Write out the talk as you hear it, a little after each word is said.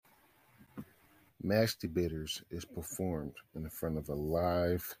Mass Debaters is performed in front of a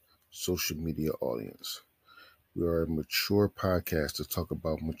live social media audience. We are a mature podcast to talk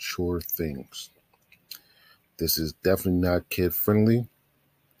about mature things. This is definitely not kid friendly.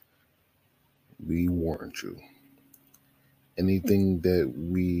 We warn you. Anything that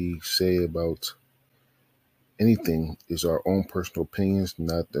we say about anything is our own personal opinions,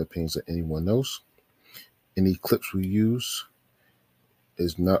 not the opinions of anyone else. Any clips we use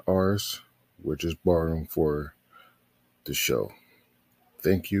is not ours. We're just borrowing for the show.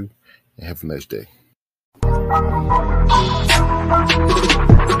 Thank you and have a nice day.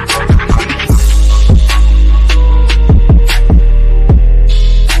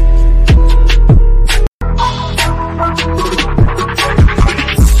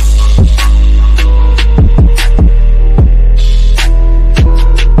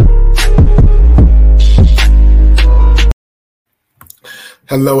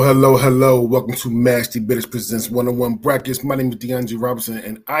 Hello. Welcome to Mass Debaters Presents One-on-One Brackets. My name is DeAndre Robinson,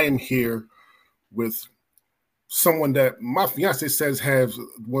 and I am here with someone that my fiance says has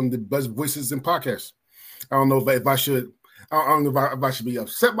one of the best voices in podcasts. I don't know if I should be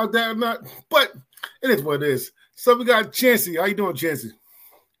upset about that or not, but it is what it is. So we got Chancey. How you doing, Chancey?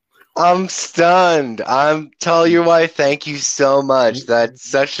 I'm stunned. I'm telling your wife, thank you so much. That's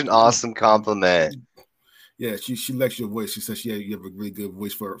such an awesome compliment. Yeah, she likes your voice. She says you have a really good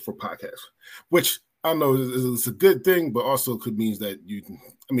voice for podcasts, which I know is a good thing, but also could mean that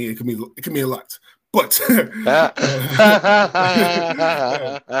it could mean a lot. But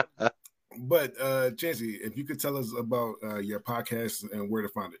but Chancey, if you could tell us about your podcast and where to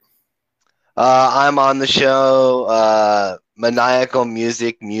find it. I'm on the show Maniacal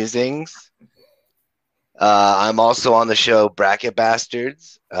Music Musings. I'm also on the show Bracket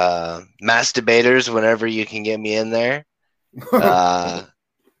Bastards, Mass Debaters whenever you can get me in there. I'm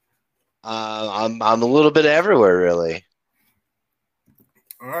a little bit everywhere, really.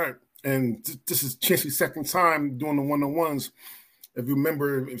 All right, and this is Chancey's second time doing the one-on-ones. If you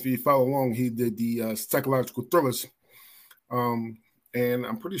remember, if you follow along, he did the psychological thrillers, and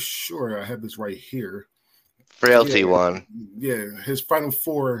I'm pretty sure I have this right here. Frailty one. Yeah, his final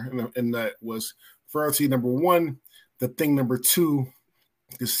four in that was Frailty number 1, The Thing number 2,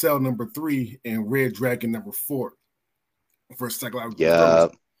 The Cell number 3, and Red Dragon number 4 for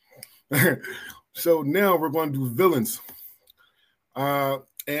psychological thrillers. So now we're going to do villains. And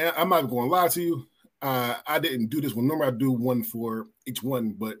I'm not going to lie to you. I didn't do this one. Normally I do one for each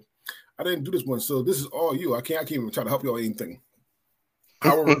one, but I didn't do this one. So this is all you. I can't even try to help you on anything.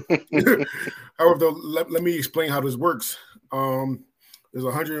 However, though, let me explain how this works. There's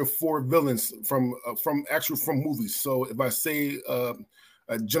 104 villains from movies. So if I say a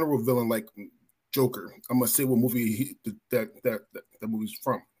general villain like Joker, I'm gonna say what movie that movie's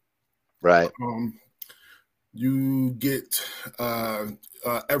from. Right. You get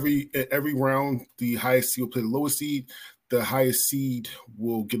every round, the highest seed will play the lowest seed. The highest seed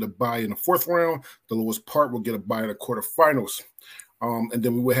will get a bye in the fourth round. The lowest part will get a bye in the quarterfinals. And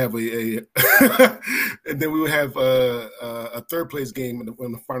then we would have a third place game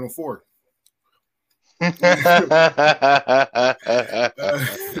in the final four.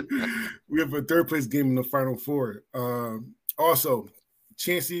 We have a third place game in the final four. Also,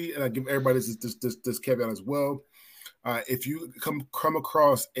 Chancey, and I give everybody this caveat as well. If you come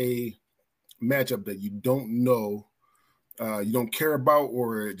across a matchup that you don't know, you don't care about,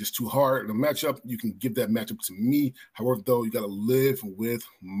 or just too hard in a matchup, you can give that matchup to me. However, though, you got to live with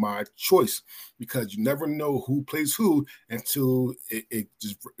my choice, because you never know who plays who until it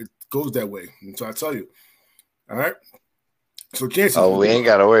goes that way. And so I tell you. All right. So, Chancey. Oh, we ain't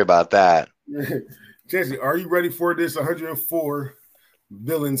got to worry about that. Chancey, are you ready for this 104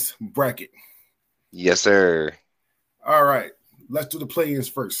 villains bracket? Yes, sir. All right. Let's do the play-ins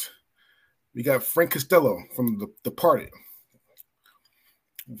first. We got Frank Costello from The Departed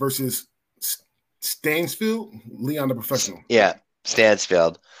versus Stansfield, Leon the Professional. Yeah,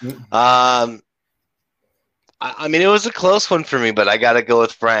 Stansfield. Mm-hmm. I mean, it was a close one for me, but I got to go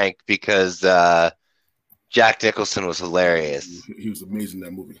with Frank because Jack Nicholson was hilarious. He was amazing in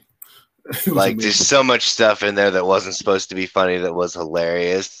that movie. Like, there's so much stuff in there that wasn't supposed to be funny that was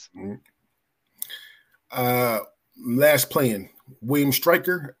hilarious. Mm-hmm. Last play-in, William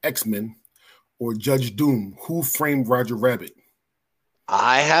Stryker, X-Men, or Judge Doom, Who Framed Roger Rabbit?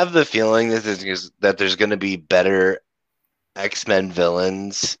 I have the feeling that there's going to be better X-Men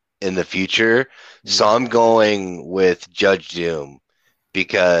villains in the future. So I'm going with Judge Doom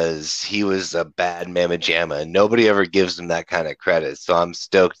because he was a bad mamma jamma. Nobody ever gives him that kind of credit. So I'm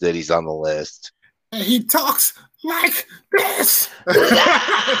stoked that he's on the list. He talks like this.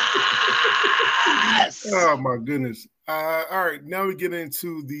 Oh my goodness. All right, now we get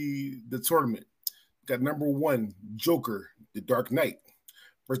into the tournament. Got number 1, Joker, The Dark Knight.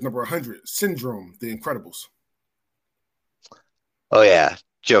 Versus number 100, Syndrome, The Incredibles. Oh yeah,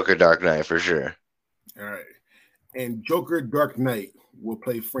 Joker Dark Knight for sure. All right. And Joker Dark Knight will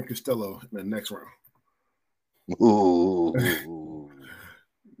play Frank Costello in the next round. Ooh.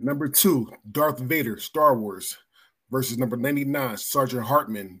 Number 2, Darth Vader, Star Wars, versus number 99, Sergeant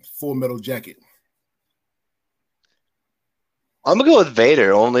Hartman, Full Metal Jacket. I'm gonna go with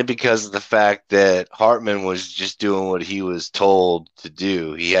Vader only because of the fact that Hartman was just doing what he was told to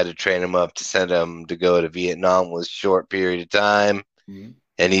do. He had to train him up to send him to go to Vietnam with a short period of time,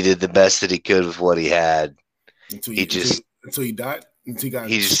 and he did the best that he could with what he had. Until he died. Until he got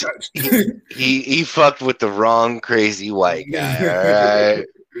he fucked with the wrong crazy white guy.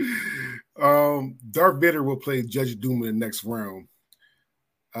 All right. Darth Vader will play Judge Doom in the next round.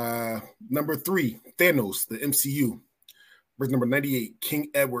 Number 3, Thanos, the MCU. Versus number 98, King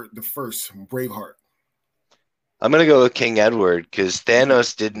Edward I, Braveheart. I'm going to go with King Edward because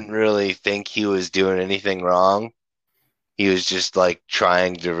Thanos didn't really think he was doing anything wrong. He was just like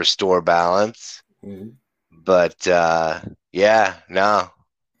trying to restore balance. Mm-hmm. But yeah, no,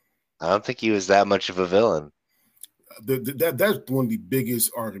 I don't think he was that much of a villain. That's one of the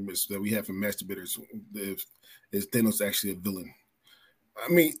biggest arguments that we have in Masturbators is Thanos actually a villain.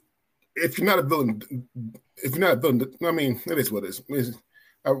 I mean, if you're not a villain, I mean, it is what it is.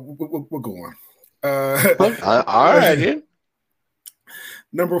 We'll go on. All right, dude.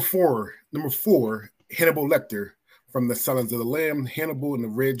 Number four, Hannibal Lecter from The Silence of the Lamb, Hannibal and the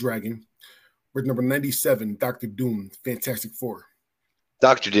Red Dragon. With number 97, Dr. Doom, Fantastic Four.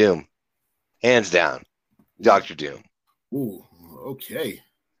 Dr. Doom, hands down. Dr. Doom. Ooh, okay.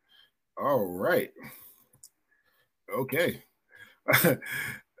 All right. Okay. All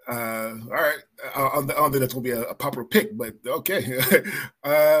right. I don't think that's going to be a popular pick, but okay.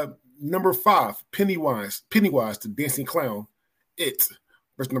 Number 5, Pennywise, the Dancing Clown, It.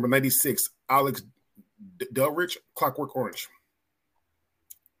 Versus number 96, Alex Delrich, Clockwork Orange.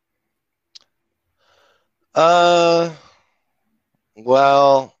 Well,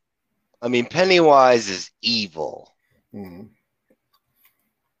 I mean, Pennywise is evil. Mm-hmm.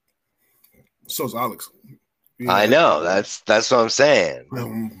 So's Alex. Yeah. I know. That's what I'm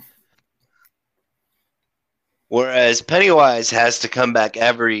saying. Whereas Pennywise has to come back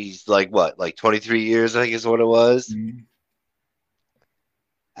every, like 23 years, I think is what it was. Mm-hmm.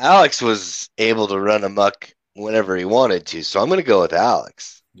 Alex was able to run amok whenever he wanted to, so I'm going to go with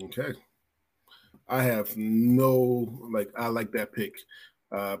Alex. Okay. I have I like that pick.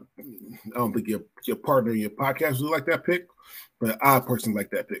 I don't think your partner in your podcast would like that pick, but I personally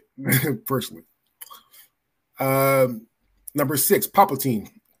like that pick, personally. Number 6, Palpatine,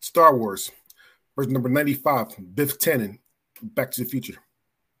 Star Wars. Versus number 95, Biff Tannen, Back to the Future.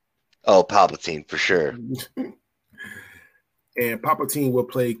 Oh, Palpatine, for sure. And Palpatine will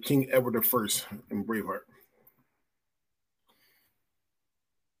play King Edward I in Braveheart.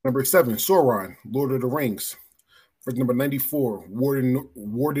 Number 7, Sauron, Lord of the Rings. Versus number 94, Warden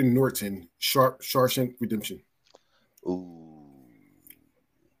Norton, Shawshank Redemption. Ooh.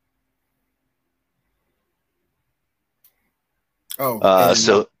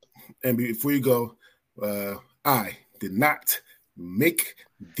 Oh, and before you go, I did not make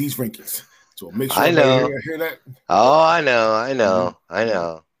these rankings. So make sure I know. Hear that. Oh, I know.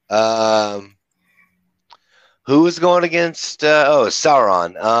 Who was going against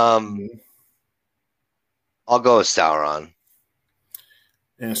Sauron? I'll go with Sauron.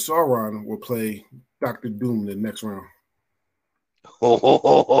 And Sauron will play Dr. Doom in the next round.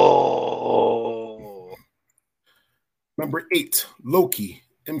 Number 8, Loki,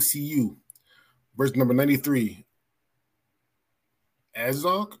 MCU. Versus number 93,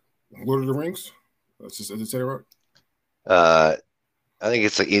 Azog, Lord of the Rings. Is it right? I think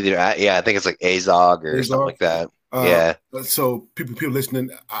it's like I think it's like Azog or something like that. Yeah. So people listening,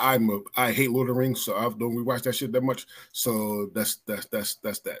 I hate Lord of the Rings, so I don't rewatch that shit that much. So that's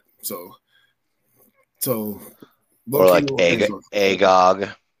that. So or like Agog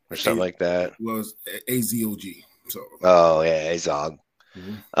or something like that. Was Azog. So oh yeah, Azog.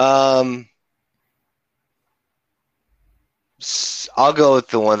 Mm-hmm. I'll go with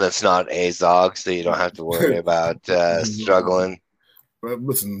the one that's not Azog, so you don't have to worry about struggling. But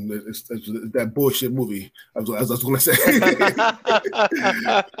listen, it's that bullshit movie. I was going to say.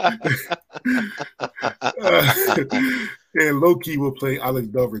 And Loki will play Alex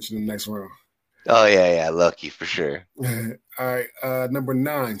Delrich in the next round. Oh yeah, Loki for sure. All right, number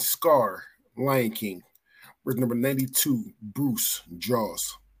 9, Scar, Lion King. Versus number 92, Bruce,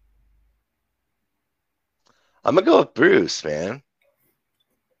 Jaws. I'm gonna go with Bruce, man.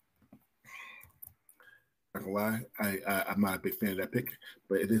 Not gonna lie, I'm not a big fan of that pick,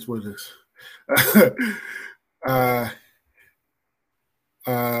 but it is what it is.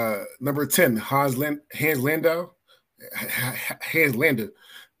 Number 10, Hans Landau,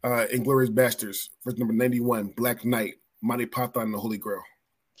 Inglorious Bastards. Verse number 91, Black Knight, Monty Python and the Holy Grail.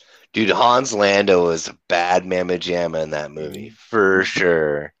 Dude, Hans Lando is a bad mamma jamma in that movie, for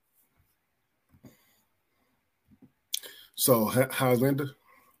sure. So, Hans Lando?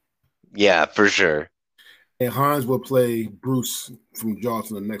 Yeah, for sure. And Hans will play Bruce from Jaws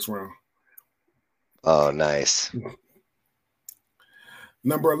in the next round. Oh, nice.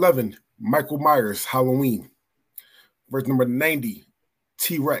 Number 11, Michael Myers, Halloween. Verse number 90,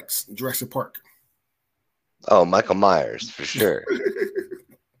 T-Rex, Jurassic Park. Oh, Michael Myers, for sure.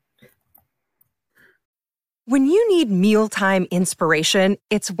 When you need mealtime inspiration,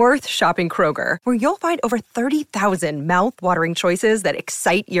 it's worth shopping Kroger, where you'll find over 30,000 mouth-watering choices that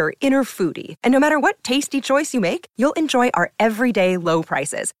excite your inner foodie. And no matter what tasty choice you make, you'll enjoy our everyday low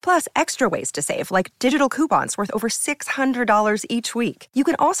prices, plus extra ways to save, like digital coupons worth over $600 each week. You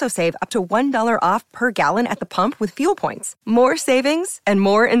can also save up to $1 off per gallon at the pump with fuel points. More savings and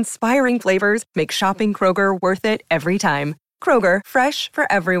more inspiring flavors make shopping Kroger worth it every time. Kroger, fresh for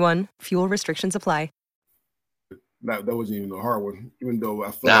everyone. Fuel restrictions apply. That wasn't even a hard one, even though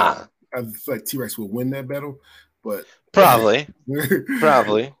I feel like T-Rex would win that battle, but probably.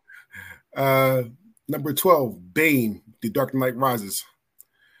 Number 12, Bane, The Dark Knight Rises.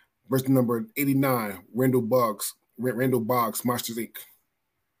 Verse number 89, Randall Boggs, Monsters Inc.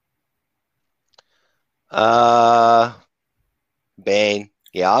 Bane.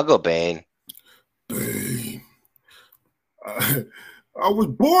 Yeah, I'll go Bane. Bane. I was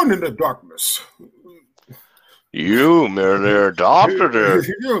born in the darkness. You merely adopted it.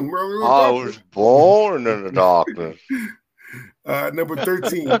 I was born in the darkness. Number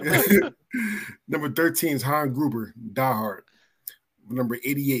 13. Number 13 is Han Gruber, Die Hard. Number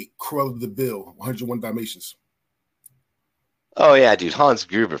 88, Cruella de Vil, 101 Dalmatians. Oh, yeah, dude. Hans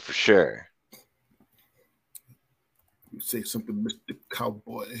Gruber for sure. You say something, Mr.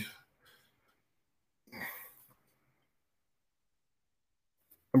 Cowboy.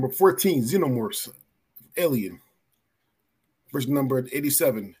 Number 14, Xenomorphs, Alien. Verse number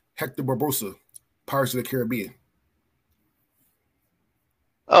 87, Hector Barbosa, Pirates of the Caribbean.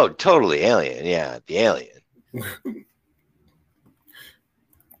 Oh, totally Alien. Yeah, the Alien.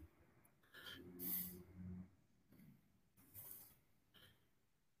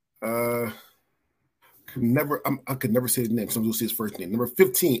 I could never say his name, so I'm going to say his first name. Number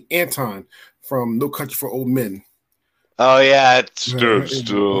 15, Anton from No Country for Old Men. Oh, yeah, it's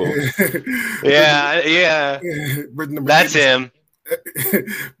still. Yeah. That's him.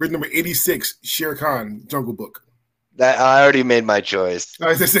 Verse number 86, Shere Khan, Jungle Book. That I already made my choice. I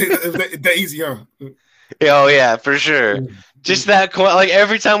was say that easy, huh? Oh, yeah, for sure. Just that coin. Like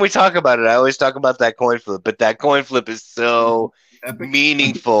every time we talk about it, I always talk about that coin flip, but that coin flip is so epic,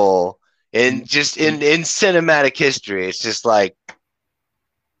 meaningful, and just in cinematic history. It's just like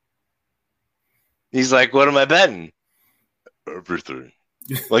he's like, "What am I betting?" Everything.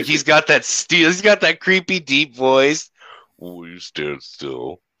 Like he's got that he's got that creepy deep voice. Oh, you stand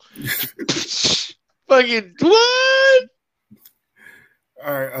still. Fucking what?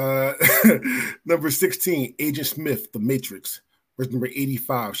 All right. Number 16, Agent Smith, The Matrix. Verse number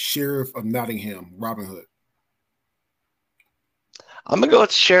 85, Sheriff of Nottingham, Robin Hood. I'm gonna go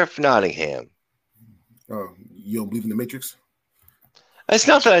with Sheriff Nottingham. Oh, you don't believe in The Matrix? It's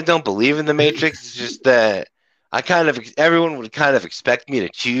not that I don't believe in The Matrix. It's just that everyone would kind of expect me to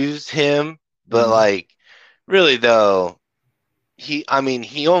choose him, but like, really though, he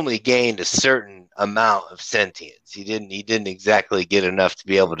only gained a certain amount of sentience. He didn't exactly get enough to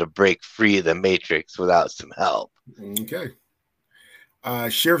be able to break free of the Matrix without some help. Okay.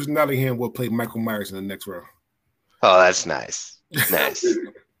 Sheriff Nottingham will play Michael Myers in the next round. Oh, that's nice. Nice.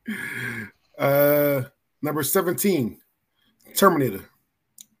 Number 17, Terminator.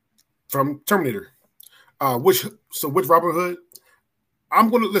 From Terminator. Which Robin Hood? I'm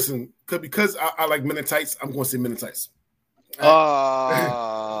going to listen because I like Men in Tights. I'm going to say Men in Tights.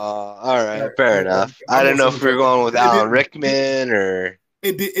 All right, fair enough. I don't know if we're going with Alan Rickman or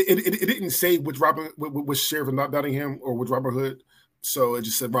it didn't say which Sheriff of Nottingham or which Robin Hood, so it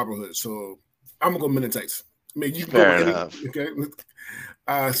just said Robin Hood. So I'm gonna go Men in Tights. I mean, you can fair go enough. Okay.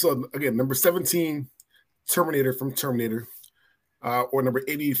 So again, number 17, Terminator from Terminator, or number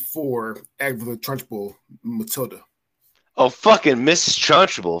 84, Agatha Trunchbull, Matilda. Oh, fucking Mrs.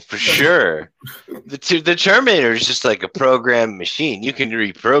 Trunchbull for sure. The Terminator is just like a programmed machine. You can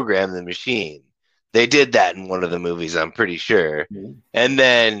reprogram the machine. They did that in one of the movies, I'm pretty sure. Mhm. And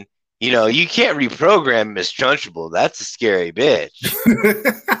then, you can't reprogram Miss Trunchbull. That's a scary bitch.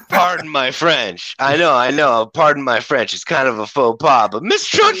 Pardon my French. I know. Pardon my French. It's kind of a faux pas, but Miss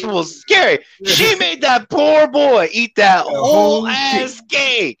Trunchbull's scary. She made that poor boy eat that whole ass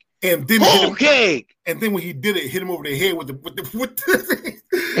cake. And then whole cake. And then when he did it, hit him over the head with the with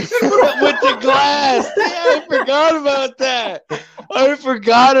the glass. Yeah, I forgot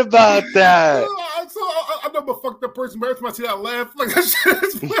about that. So I'm never fucked up person, but every time I see that laugh, like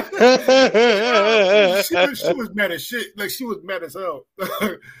she was mad as shit. Like she was mad as hell. All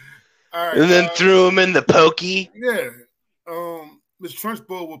right, and then threw him in the pokey. Yeah. Miss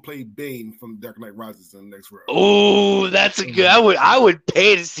Trunchbull will play Bane from Dark Knight Rises in the next round. Oh, that's a good. I would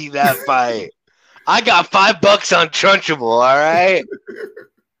pay to see that fight. I got $5 on Trunchbull. All right.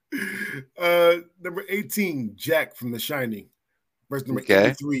 Number 18, Jack from The Shining. Versus number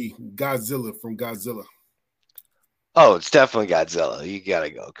 83, Godzilla from Godzilla. Oh, it's definitely Godzilla. You gotta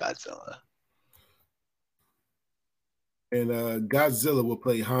go Godzilla. And Godzilla will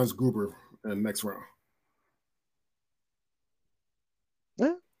play Hans Gruber in the next round.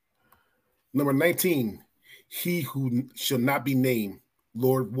 Yeah. Number 19, He Who Shall Not Be Named,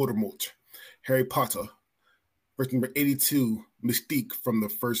 Lord Voldemort, Harry Potter. Versus number 82, Mystique from the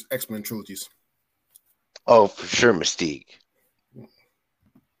first X-Men trilogies. Oh, for sure, Mystique.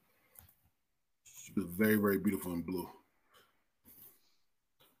 She was very, very beautiful in blue.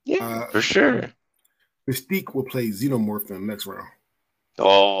 Yeah, for sure. Mystique will play Xenomorph in the next round.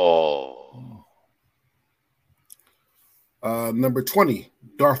 Oh. Number 20,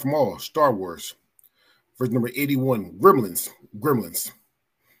 Darth Maul, Star Wars. Versus number 81, Gremlins.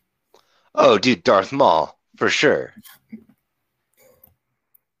 Oh, dude, Darth Maul, for sure.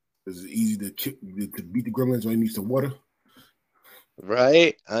 Is it easy to beat the Gremlins when he needs some water?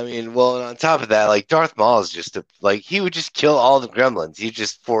 Right? I mean, well, and on top of that, like Darth Maul is just he would just kill all the Gremlins. He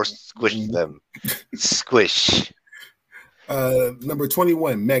just squish them. Squish. Number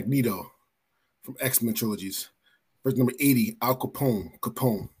 21, Magneto from X-Men trilogies. Versus number 80, Al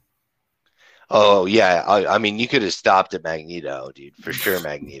Capone. Oh, yeah. I mean, you could have stopped at Magneto, dude. For sure,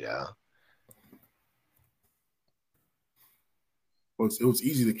 Magneto. Well, it was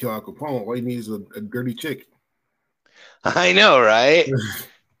easy to kill Al Capone. All you need is a dirty chick. I know, right?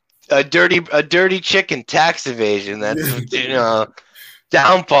 a dirty chick and tax evasion. That's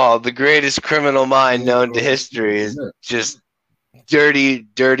downfall. The greatest criminal mind known to history is just dirty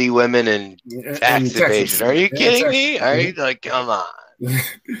women and tax evasion. Are you kidding me? Are you come on?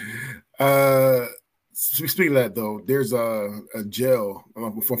 Speaking of that, though, there's a jail.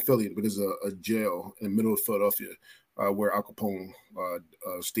 I'm from Philly, but there's a jail in the middle of Philadelphia where Al Capone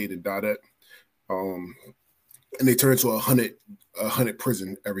stayed and died at. And they turn into a haunted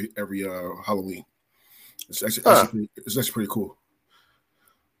prison every Halloween. It's actually pretty cool.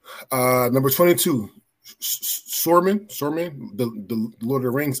 Number 22, Saruman, the Lord of the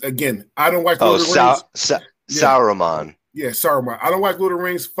Rings. Again, I don't watch Lord of the Rings. Saruman. Yeah, Saruman. I don't watch Lord of the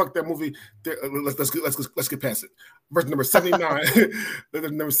Rings. Fuck that movie. Let's get past it. Verse number 79.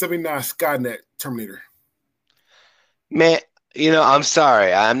 Number 79, Skynet, Terminator. Man, I'm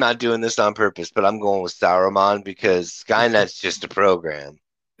sorry. I'm not doing this on purpose, but I'm going with Saruman because Skynet's just a program.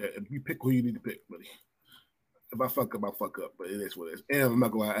 Yeah, you pick who you need to pick, buddy. If I fuck up, I fuck up, but it is what it is. And I'm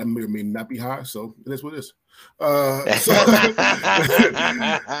not gonna lie, I may or may not be high, so it is what it is.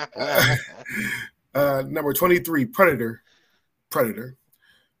 Number 23, Predator. Versus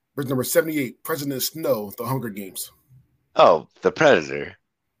number 78, President Snow, The Hunger Games. Oh, The Predator.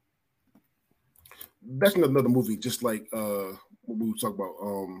 That's another movie, just like what we were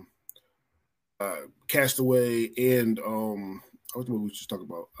talking about, Castaway and what's the movie we just talking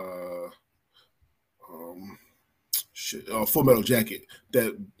about? Full Metal Jacket.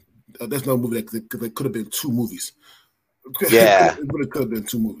 That's another movie that could have been two movies. Yeah, it really could have been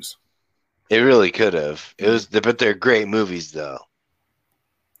two movies. It really could have. But they're great movies, though.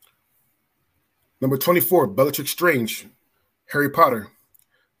 Number 24, Bellatrix Strange, Harry Potter.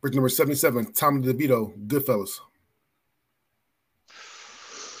 Versus number 77, Tommy DeVito, Goodfellas.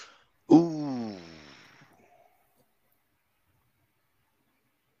 Ooh.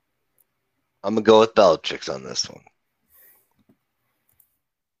 I'm going to go with Bellatrix on this one.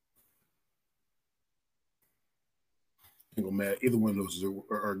 Ain't gonna matter. Either one of those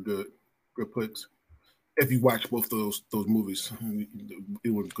are good picks. If you watch both of those movies,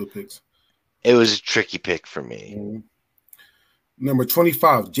 it was good picks. It was a tricky pick for me. Mm-hmm. Number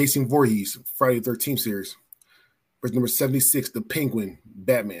 25, Jason Voorhees, Friday the 13th series. Versus number 76, The Penguin,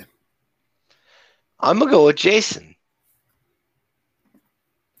 Batman. I'm going to go with Jason.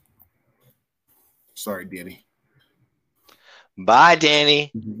 Sorry, Danny. Bye,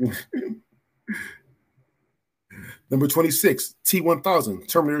 Danny. Number 26, T-1000,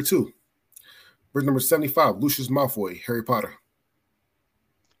 Terminator 2. Verse number 75, Lucius Malfoy, Harry Potter.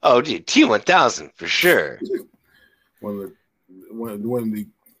 Oh, dude, T-1000 for sure. One of the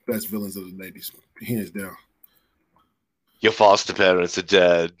best villains of the 90s, hands down. Your foster parents are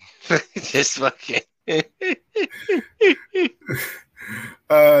dead. Just fucking.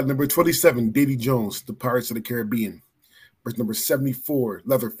 Number 27, Davy Jones, The Pirates of the Caribbean. Verse number 74,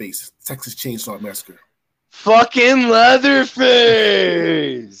 Leatherface, Texas Chainsaw Massacre. Fucking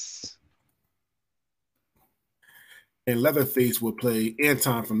Leatherface. And Leatherface will play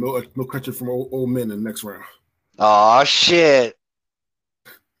Anton from No Country for Old Men in the next round. Oh shit.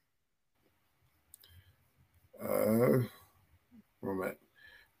 Where am I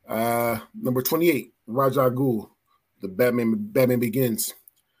at? Number 28, Raja Ghul, The Batman Begins.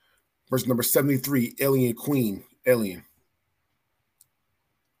 Verse number 73, Alien Queen, Alien.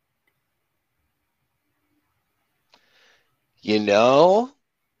 You know,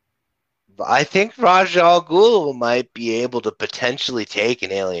 I think Ra's al Ghul might be able to potentially take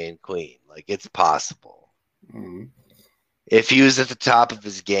an Alien Queen. Like, it's possible. Mm-hmm. If he was at the top of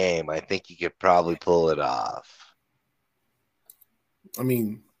his game, I think he could probably pull it off. I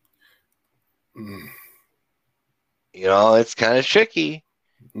mean, you know, it's kind of tricky.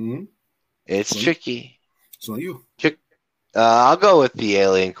 Mm-hmm. It's tricky. So you. I'll go with the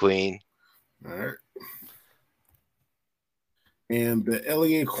Alien Queen. All right. And the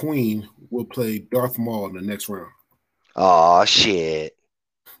Alien Queen will play Darth Maul in the next round. Oh shit.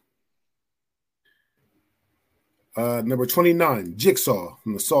 Number 29, Jigsaw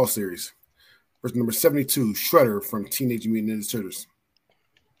from the Saw series. Verse number 72, Shredder from Teenage Mutant Ninja Turtles.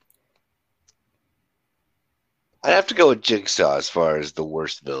 I'd have to go with Jigsaw as far as the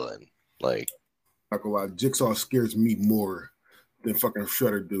worst villain. Like, not gonna lie, Jigsaw scares me more than fucking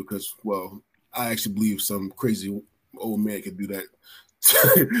Shredder do, because, well, I actually believe some crazy old man could do that.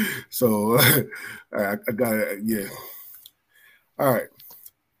 So I got it. Yeah. All right.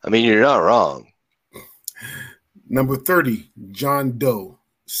 I mean, you're not wrong. Number 30, John Doe,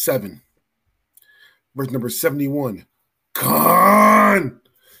 7. Verse number 71, Khan,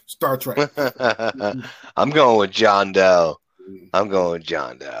 Star Trek. I'm going with John Doe. I'm going with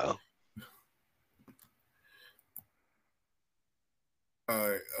John Doe.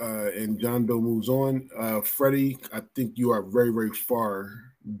 And John Doe moves on. Freddie, I think you are very, very far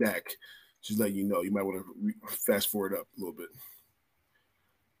back. Just let you know, you might want to fast forward up a little bit.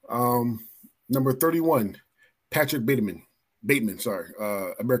 Number 31, Patrick Bateman,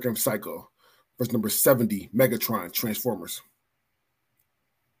 American Psycho. Verse number 70, Megatron, Transformers.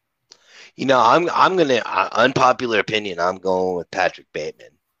 You know, I'm gonna unpopular opinion. I'm going with Patrick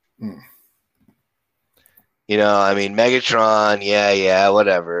Bateman. You know, I mean, Megatron, yeah,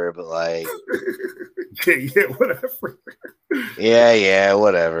 whatever, but like, yeah, whatever. yeah,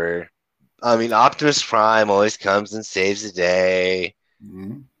 whatever. I mean, Optimus Prime always comes and saves the day.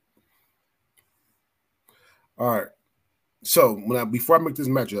 Mm-hmm. All right. So before I make this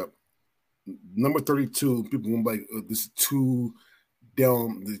matchup, number 32, people won't like this is too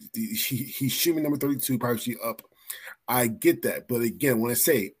down. He's shooting number 32, probably up. I get that, but again, when I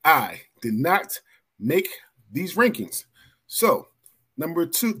say I did not make these rankings, so number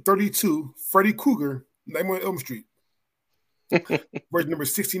 32, Freddy Krueger, Nightmare on Elm Street. Version number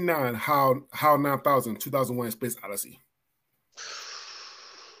 69, HAL 9000, 2001: Space Odyssey.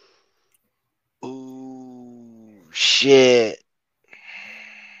 Ooh, shit.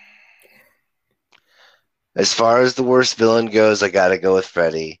 As far as the worst villain goes, I gotta go with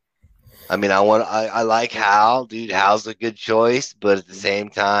Freddy. I mean, I like Hal, dude. Hal's a good choice, but at the same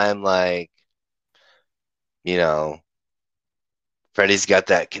time, like, you know, Freddy's got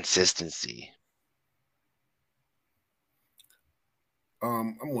that consistency.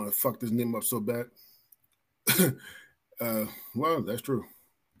 I'm gonna fuck this name up so bad. Well, that's true.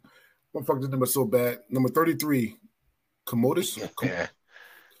 I'm gonna fuck this name up so bad. Number 33, Commodus.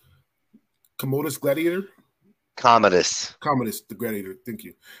 Commodus Gladiator. Commodus, the Gladiator. Thank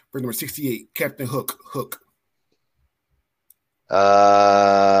you. Verse number 68, Captain Hook.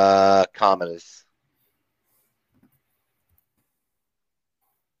 Commodus.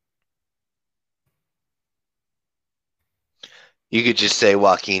 You could just say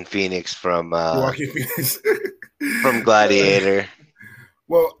Joaquin Phoenix from from Gladiator.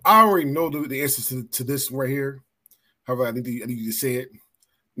 Well, I already know the answer to this right here. However, I need you to say it.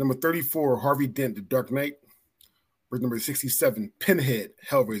 Number 34, Harvey Dent, The Dark Knight. Verse number 67, Pinhead,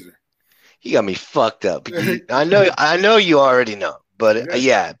 Hellraiser. You got me fucked up. I know you already know, But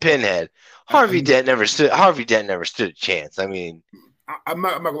yeah, Pinhead. Harvey Dent never stood a chance. I mean, I'm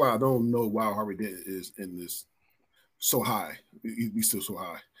not gonna lie. I don't know why Harvey Dent is in this so high. He's still so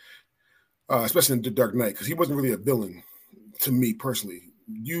high, especially in The Dark Knight, because he wasn't really a villain to me personally.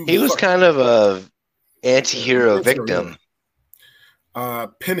 He was kind of a anti-hero victim.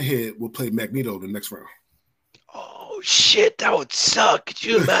 Pinhead will play Magneto the next round. Oh shit, that would suck. Could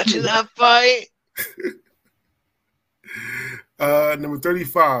you imagine that fight? Number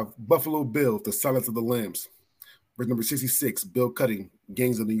 35, Buffalo Bill, The Silence of the Lambs. Verse number 66, Bill Cutting,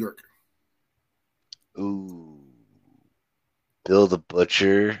 Gangs of New York. Ooh. Bill the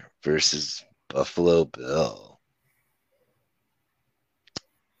Butcher versus Buffalo Bill.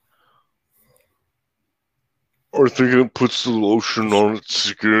 I think it puts the lotion on its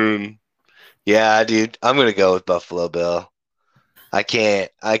skin. Yeah, dude, I'm gonna go with Buffalo Bill. I can't.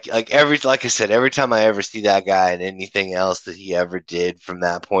 Like I said, every time I ever see that guy and anything else that he ever did from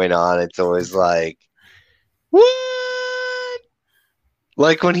that point on, it's always like, what?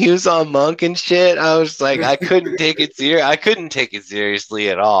 Like when he was on Monk and shit, I was like, I couldn't take it serious. I couldn't take it seriously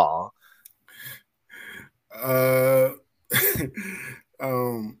at all.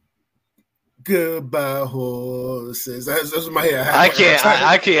 Goodbye horses. That's my head.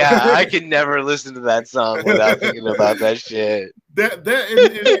 I can never listen to that song without thinking about that shit. That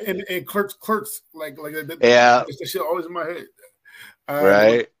and clerks like that. Yeah, that shit always in my head.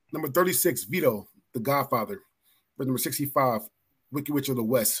 Right. Number 36, Vito, The Godfather. Number 65, Wicked Witch of the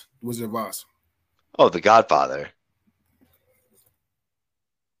West, The Wizard of Oz. Oh, The Godfather.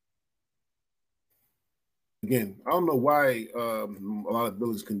 Again, I don't know why a lot of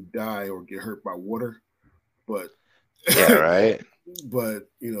villains can die or get hurt by water, but yeah, right. But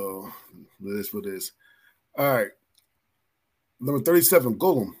you know, it is what it is. All right, number 37,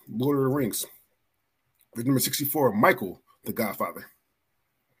 Gollum, Lord of the Rings. Number 64, Michael, The Godfather.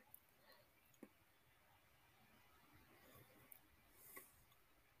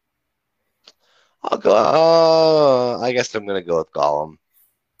 I'll go. I guess I'm gonna go with Gollum.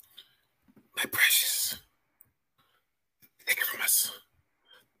 My precious. Take it from us.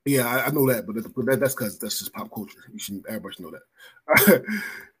 Yeah, I know that, but that's because that's just pop culture. Everybody should know that.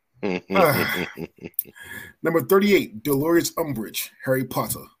 Number 38, Dolores Umbridge, Harry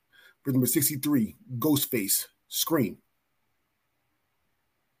Potter. Number 63, Ghostface, Scream.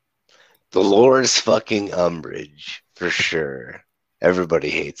 Dolores fucking Umbridge, for sure. Everybody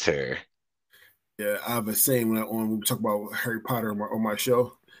hates her. Yeah, I have a saying when we talk about Harry Potter on my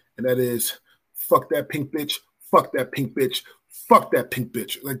show, and that is, fuck that pink bitch, fuck that pink bitch, fuck that pink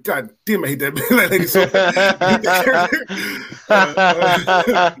bitch. Like, God damn, I hate that lady so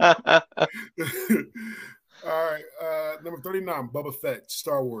All right, number 39, Boba Fett,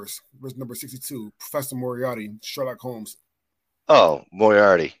 Star Wars. Verse number 62, Professor Moriarty, Sherlock Holmes. Oh,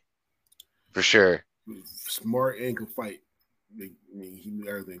 Moriarty, for sure. Smart and can fight. I mean, he knew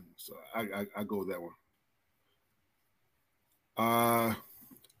everything, so I go with that one.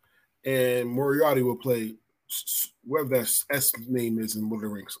 And Moriarty will play whatever that S name is in Lord of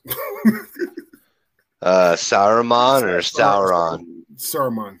the Rings. Saruman or Sauron?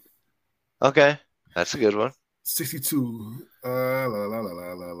 Saruman. Okay, that's a good one. 62. All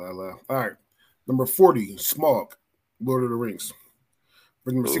right, number 40, Smaug, Lord of the Rings.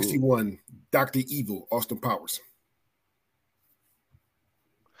 For number 61, Dr. Evil, Austin Powers.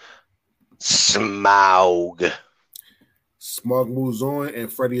 Smaug. Smaug moves on,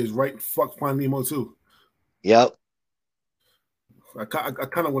 and Freddy is right. Fuck Finding Nemo too. Yep. I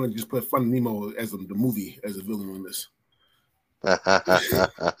kind of want to just put Finding Nemo as the movie as a villain in this.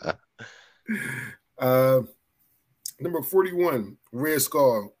 Number 41, Red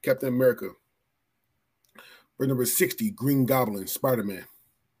Skull, Captain America. For number 60, Green Goblin, Spider-Man.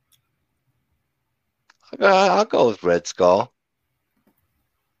 I'll go with Red Skull.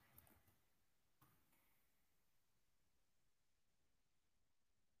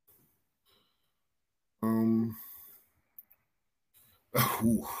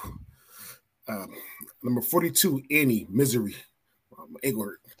 Number 42, Annie, Misery.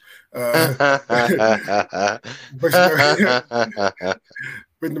 Egort.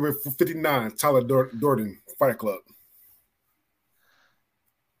 Number 59, Tyler Durden, Fight Club.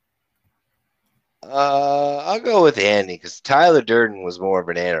 I'll go with Annie because Tyler Durden was more of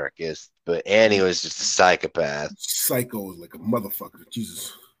an anarchist, but Annie was just a psychopath. Psycho like a motherfucker.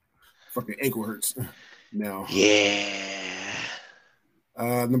 Jesus. Fucking ankle hurts now. Yeah.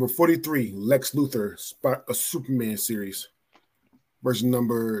 Number 43, Lex Luthor, a Superman series. Version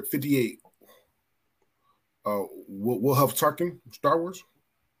number 58, Wilhelm Tarkin, Star Wars.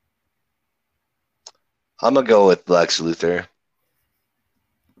 I'm going to go with Lex Luthor.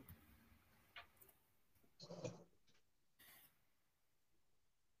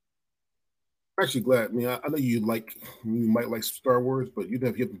 actually glad. I mean, I know you might like Star Wars, but you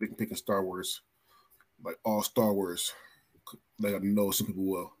have been picking Star Wars, like all Star Wars. Like I know some people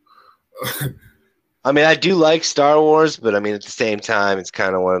will. I mean, I do like Star Wars, but I mean, at the same time, it's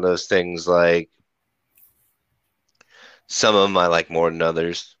kind of one of those things like some of them I like more than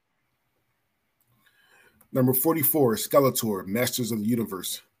others. Number 44, Skeletor, Masters of the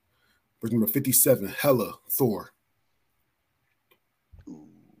Universe. Verse number 57, Hela, Thor.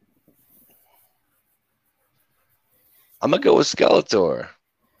 I'm going to go with Skeletor.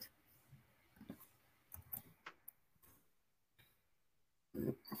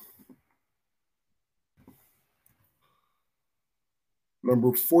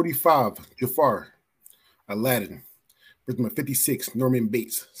 Number 45, Jafar, Aladdin. Verse number 56, Norman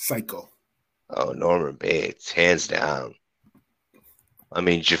Bates, Psycho. Oh, Norman Bates, hands down. I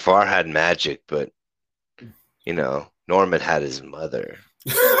mean, Jafar had magic, but, you know, Norman had his mother.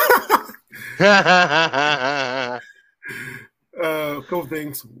 A couple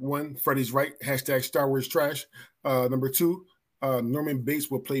things. One, Freddie's right. Hashtag Star Wars trash. Number two, Norman Bates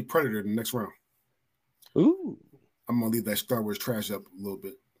will play Predator in the next round. Ooh. I'm going to leave that Star Wars trash up a little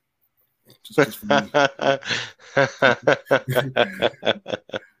bit. Just for me.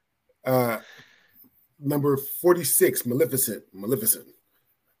 Number 46, Maleficent.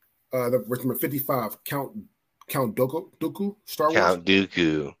 Verse number 55, Count Dooku, Star Wars. Count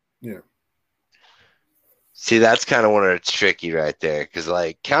Dooku. Yeah. See, that's kind of where it's tricky right there, because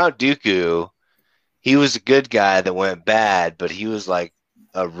like Count Dooku, he was a good guy that went bad, but he was like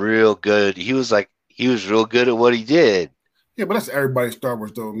a real good. He was real good at what he did. Yeah, but that's everybody's Star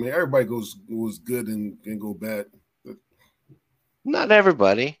Wars, though. I mean, everybody goes good and go bad. Not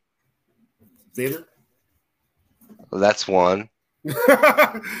everybody. Vader. Well, that's one.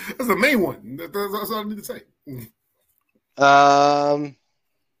 That's the main one. That's all I need to say.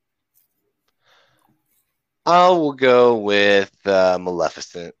 I will go with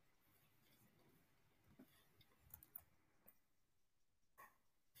Maleficent.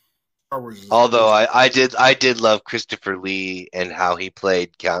 Although I did love Christopher Lee and how he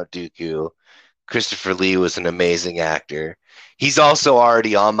played Count Dooku. Christopher Lee was an amazing actor. He's also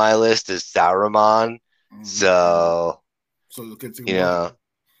already on my list as Sauron. Mm-hmm. So you know,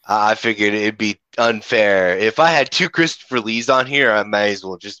 I figured it'd be unfair if I had two Christopher Lees on here. I might as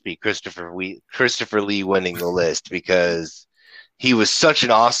well just be Christopher Lee winning the list, because he was such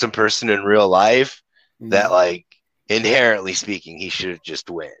an awesome person in real life that, like, inherently speaking, he should have just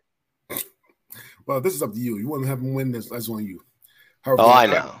win. Well, this is up to you. You want to have him win this? That's on you. However, I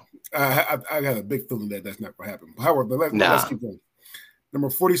know. I got a big feeling that that's not going to happen. However, let's keep going. Number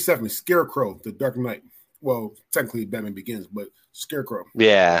 47, Scarecrow, The Dark Knight. Well, technically, Batman Begins, but Scarecrow.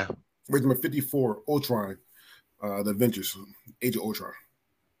 Yeah. Number 54, Ultron, The Avengers, Age of Ultron.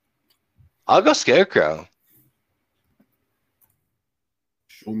 I'll go Scarecrow.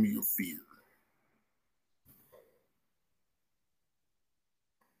 Show me your fear.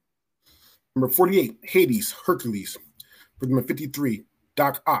 Number 48, Hades, Hercules. Number 53,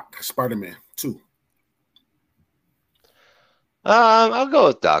 Doc Ock, Spider-Man 2. I'll go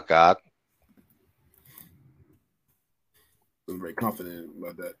with Doc Ock. I'm very confident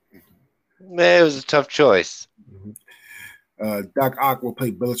about that. It was a tough choice. Mm-hmm. Doc Ock will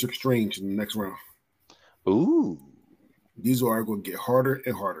play Bellatrix Strange in the next round. Ooh. These are going to get harder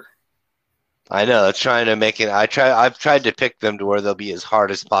and harder. I know. Trying to make it. I've tried to pick them to where they'll be as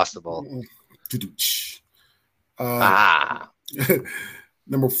hard as possible.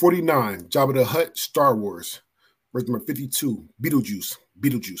 Number 49, Jabba the Hutt, Star Wars. Verse number 52, Beetlejuice.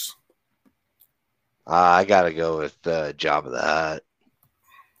 I gotta go with Jabba the Hutt.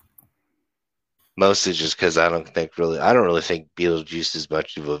 Mostly just because I don't really think Beetlejuice is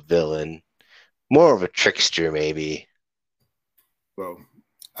much of a villain. More of a trickster, maybe. Well,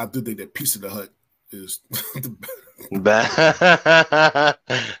 I do think that Piece of the Hut is the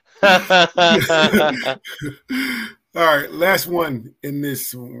All right, last one in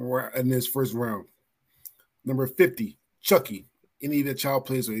this first round. Number 50, Chucky. Any of the child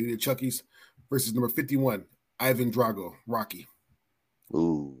plays or any of the Chuckies versus number 51, Ivan Drago, Rocky.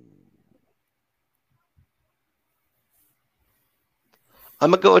 Ooh.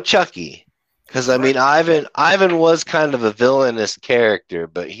 I'm gonna go with Chucky. Because, I mean, Ivan was kind of a villainous character,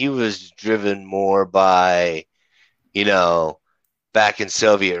 but he was driven more by, you know, back in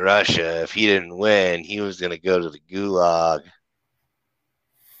Soviet Russia. If he didn't win, he was going to go to the gulag.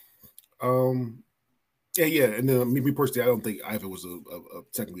 Yeah. And then me personally, I don't think Ivan was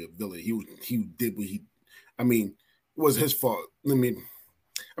technically a villain. He did what he, I mean, it was his fault. I mean,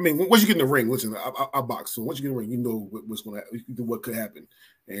 I mean, once you get in the ring, listen, I box. So once you get in the ring, you know what's going to happen, what could happen,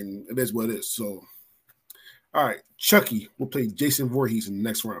 and it is what it is. So, all right, Chucky will play Jason Voorhees in the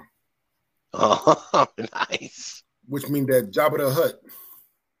next round. Oh, nice. Which means that Jabba the Hutt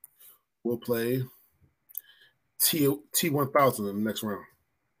will play T-1000 in the next round.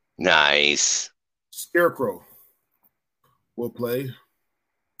 Nice. Scarecrow will play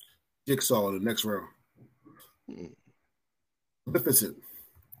Jigsaw in the next round. Maleficent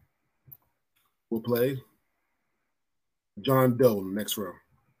will play John Doe in the next round.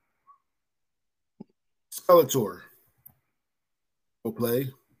 Skeletor will play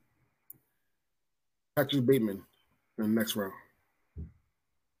Patrick Bateman in the next round.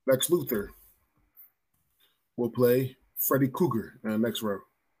 Lex Luthor will play Freddy Krueger in the next round.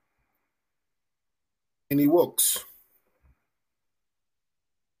 Annie Wilkes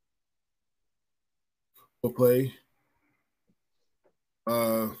will play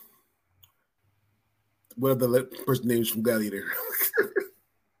what are the person names from Gladiator?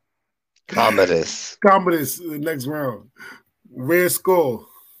 Commodus in the next round. Red Skull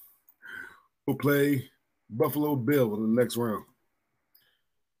will play Buffalo Bill in the next round.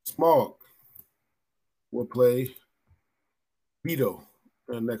 Smog will play Vito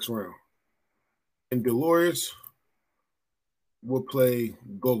in the next round. And Dolores will play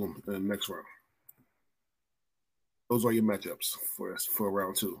Golem in the next round. Those are your matchups for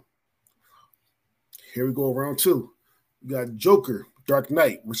round 2. Here we go, round 2. You got Joker, Dark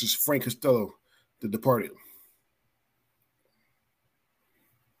Knight versus Frank Costello, The Departed.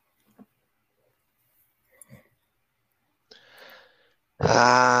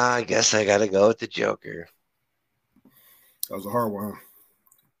 I guess I gotta go with the Joker. That was a hard one, huh?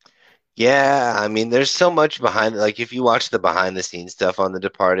 Yeah, I mean, there's so much behind. Like, if you watch the behind the scenes stuff on The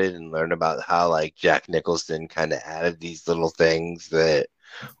Departed and learn about how like Jack Nicholson kind of added these little things that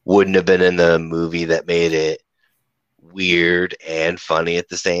wouldn't have been in the movie, that made it weird and funny at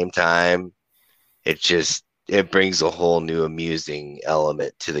the same time. It brings a whole new amusing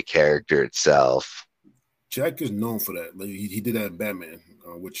element to the character itself. Jack is known for that. Like, he did that in Batman,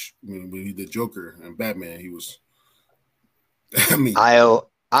 which when he did Joker and Batman, he was. I mean,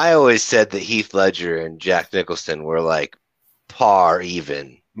 I always said that Heath Ledger and Jack Nicholson were like par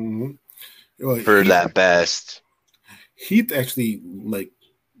even for that best. Heath actually like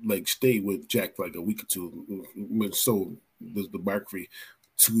stayed with Jack for like a week or two. So the biography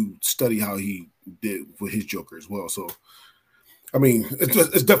to study how he did with his Joker as well. So I mean,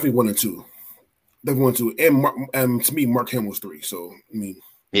 it's definitely 1 and 2. Definitely 1 and 2. And to me, Mark Hamill's 3. So I mean,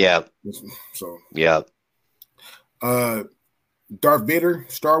 yeah. So yeah. Darth Vader,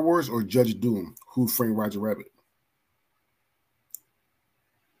 Star Wars, or Judge Doom? Who Framed Roger Rabbit?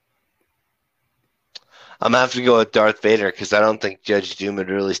 I'm gonna have to go with Darth Vader because I don't think Judge Doom would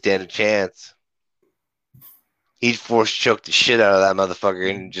really stand a chance. He'd force choke the shit out of that motherfucker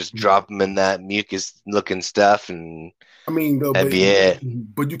and just drop him in that mucus looking stuff, and I mean, though, that'd be it.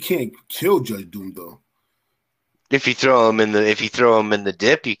 But you can't kill Judge Doom though. If you throw him in the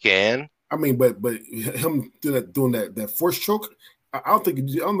dip, you can. I mean, but him doing that force choke, I don't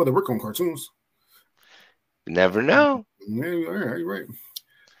know they work on cartoons. You never know. Yeah, you're right.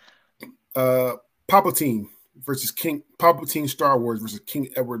 Palpatine versus King Palpatine, Star Wars versus King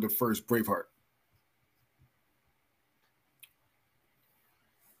Edward I, Braveheart.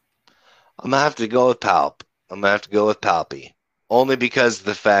 I'm gonna have to go with Palpy, only because of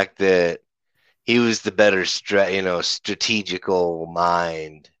the fact that he was the better strategical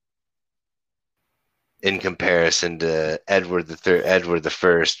mind in comparison to Edward the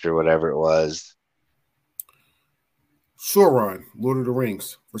First, or whatever it was. Sauron, Lord of the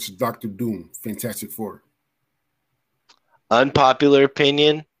Rings versus Doctor Doom, Fantastic Four. Unpopular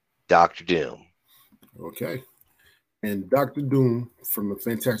opinion, Doctor Doom. Okay. And Doctor Doom from the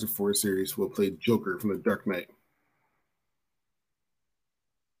Fantastic Four series will play Joker from the Dark Knight.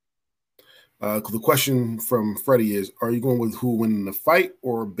 The question from Freddie is, are you going with who win in the fight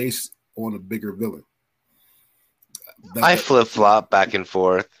or based on a bigger villain? I flip-flop back and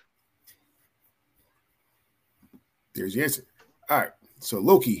forth. There's your answer. All right. So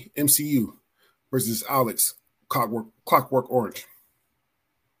Loki, MCU versus Alex, Clockwork Orange.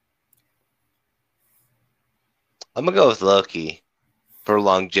 I'm going to go with Loki for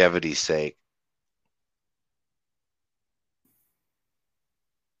longevity's sake.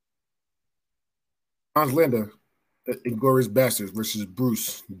 Hans Landa, Inglourious Basterds versus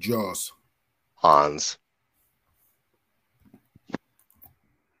Bruce, Jaws. Hans.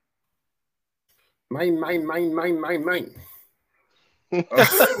 99999.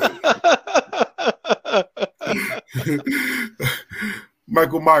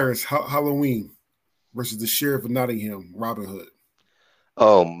 Michael Myers, Halloween versus the Sheriff of Nottingham, Robin Hood.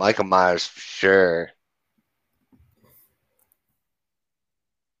 Oh, Michael Myers for sure.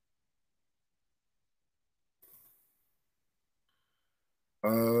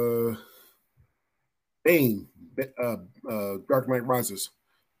 Bane, Dark Knight Rises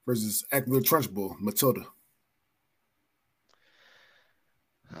versus Active Trunchbull, Matilda.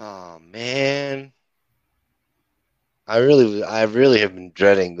 Oh man. I really have been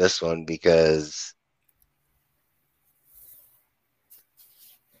dreading this one because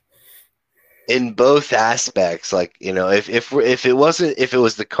in both aspects, like, you know, if it was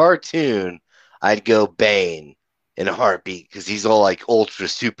the cartoon, I'd go Bane in a heartbeat because he's all like ultra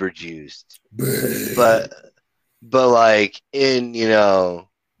super juiced. But like in, you know,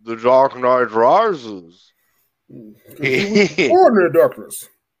 the Dark Knight Rises, Ordinary darkness.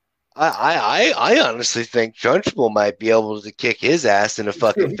 I honestly think Trunchbull might be able to kick his ass in a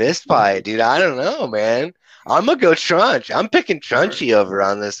fucking fist fight, dude. I don't know, man. I'm gonna go Trunch. I'm picking Trunchy over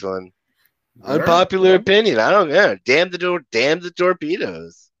on this one. Unpopular opinion. I don't know. Damn the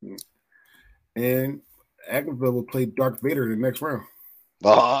torpedoes. And Agnesville will play Darth Vader in the next round.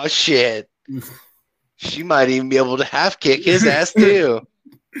 Oh shit. She might even be able to half kick his ass too.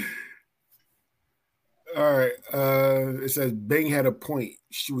 All right. It says Bang had a point.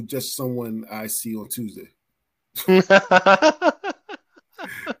 She was just someone I see on Tuesday.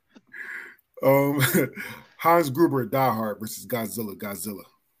 Hans Gruber, Die Hard versus Godzilla.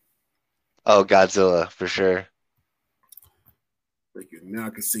 Oh, Godzilla for sure. Thank you. Now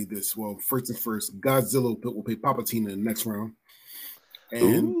I can say this. Well, first and first, Godzilla will play Palpatine in the next round.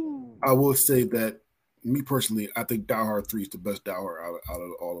 And ooh, I will say that, me personally, I think Die Hard 3 is the best Die Hard out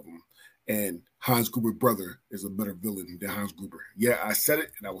of all of them. And Hans Gruber's brother is a better villain than Hans Gruber. Yeah, I said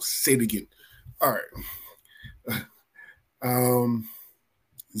it, and I will say it again. All right.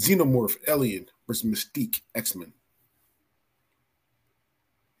 Xenomorph, Alien versus Mystique, X-Men.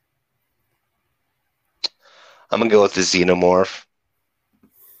 I'm going to go with the Xenomorph.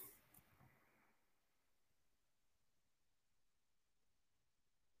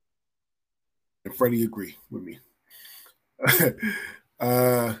 And Freddie agree with me.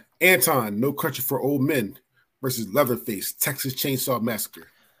 Anton, No Country for Old Men versus Leatherface, Texas Chainsaw Massacre.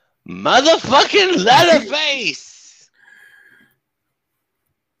 Motherfucking Leatherface!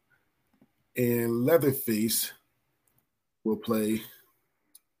 And Leatherface will play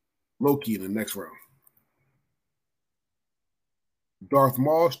Loki in the next round. Darth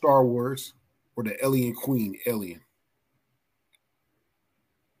Maul, Star Wars, or the Alien Queen, Alien.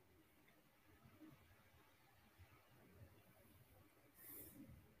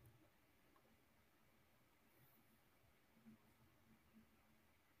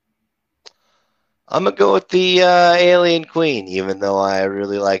 I'm going to go with the Alien Queen, even though I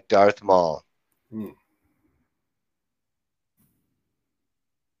really like Darth Maul. And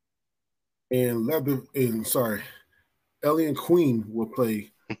Alien Queen will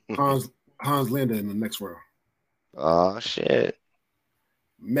play Hans Landa in the next round. Oh, shit.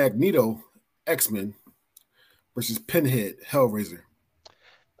 Magneto, X-Men versus Pinhead, Hellraiser.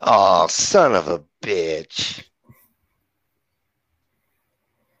 Oh, son of a bitch.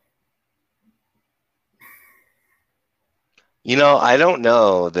 You know, I don't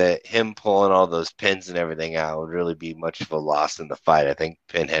know that him pulling all those pins and everything out would really be much of a loss in the fight. I think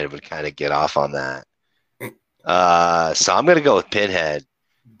Pinhead would kind of get off on that. So I'm going to go with Pinhead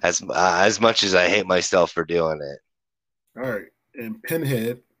as much as I hate myself for doing it. All right. And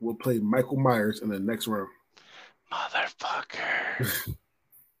Pinhead will play Michael Myers in the next round. Motherfucker.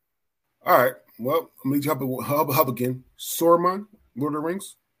 All right. Well, I'm going to hub again. Saruman, Lord of the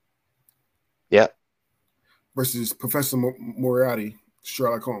Rings. Yep. Versus Professor Moriarty,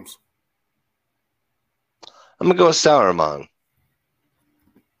 Sherlock Holmes. I'm going to go with Saruman.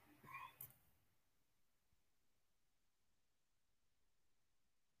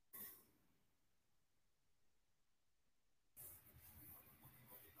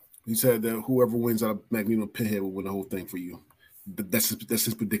 He said that whoever wins out of Magneto and Pinhead will win the whole thing for you. That's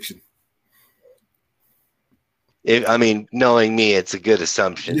his prediction. Knowing me, it's a good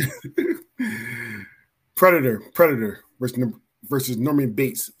assumption. Predator versus Norman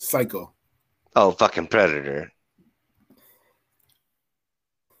Bates, Psycho. Oh, fucking Predator.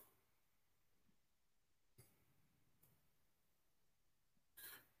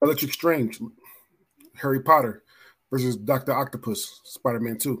 Electric Strange, Harry Potter versus Dr. Octopus,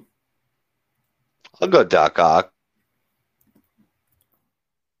 Spider-Man 2. I'll go Doc Ock.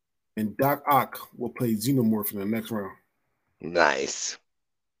 And Doc Ock will play Xenomorph in the next round. Nice.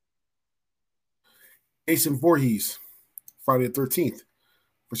 Jason Voorhees, Friday the 13th,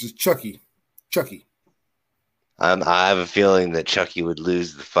 versus Chucky. Chucky. I have a feeling that Chucky would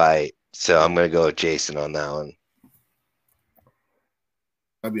lose the fight, so I'm going to go with Jason on that one.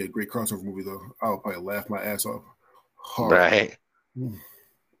 That'd be a great crossover movie, though. I'll probably laugh my ass off. Hard. Right.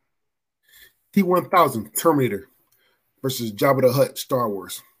 T-1000 Terminator versus Jabba the Hutt Star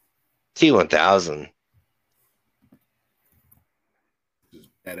Wars. T-1000.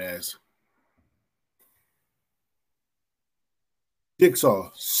 Badass.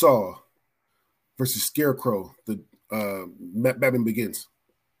 Jigsaw Saw versus Scarecrow. The Batman Begins.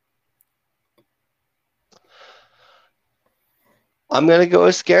 I'm going to go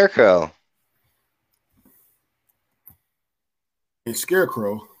with Scarecrow. And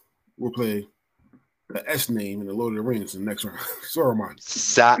Scarecrow will play the S name in the Lord of the Rings in the next round. Saruman.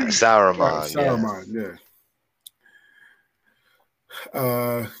 Saruman. Saruman,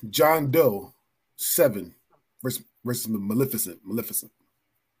 yeah. John Doe 7 versus the Maleficent.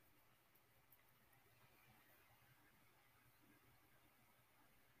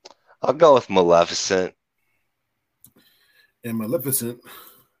 I'll go with Maleficent. And Maleficent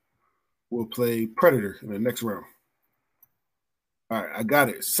will play Predator in the next round. All right, I got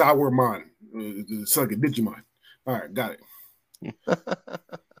it. Saruman. It's like a Digimon. All right, got it.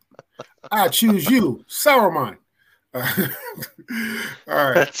 I choose you, Saruman. All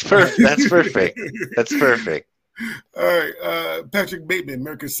right. That's perfect. That's perfect. All right. Patrick Bateman,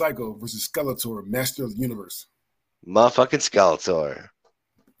 American Psycho versus Skeletor, Master of the Universe. Motherfucking Skeletor.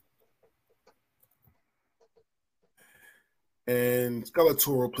 And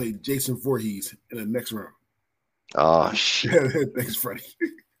Skeletor will play Jason Voorhees in the next round. Oh, shit. Thanks, Freddie.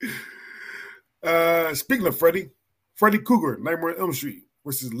 Speaking of Freddie Cougar, Nightmare on Elm Street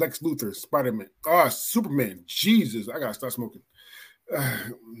versus Lex Luthor, Spider-Man. Superman. Jesus, I gotta start smoking.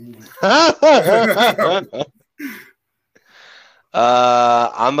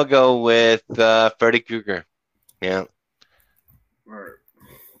 I'm gonna go with Freddy Krueger. Yeah. All right.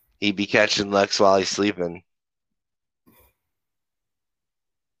 He'd be catching Lex while he's sleeping.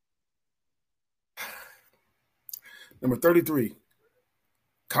 Number 33,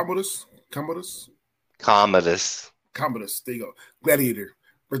 Commodus. There you go. Gladiator.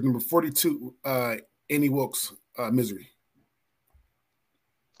 Versus number 42, Annie Wilkes, Misery.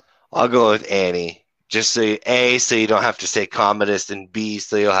 I'll go with Annie. Just so you don't have to say Commodus, and B,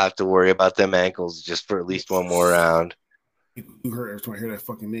 so you'll have to worry about them ankles just for at least one more round. You hurt every time I hear that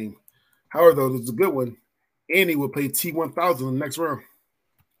fucking name. However, though, this is a good one. Annie will play T-1000 in the next round.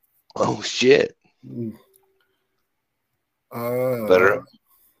 Oh, shit. Better.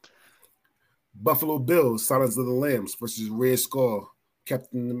 Buffalo Bills, Silence of the Lambs versus Red Skull,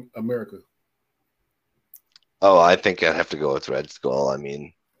 Captain America. Oh, I think I'd have to go with Red Skull. I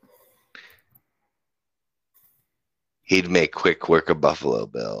mean, he'd make quick work of Buffalo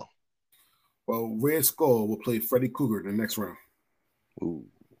Bill. Well, Red Skull will play Freddy Krueger in the next round. Ooh.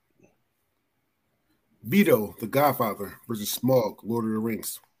 Vito, the Godfather versus Smaug, Lord of the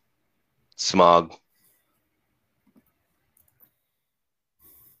Rings. Smaug.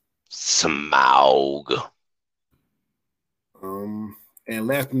 And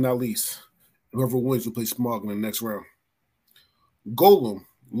last but not least, whoever wins will play Smaug in the next round. Golem,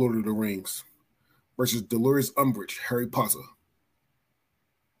 Lord of the Rings, versus Dolores Umbridge, Harry Potter.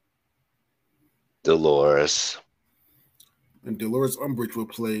 Dolores. And Dolores Umbridge will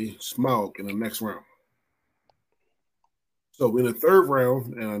play Smaug in the next round. So in the third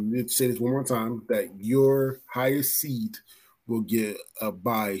round, and I need to say this one more time, that your highest seed will get a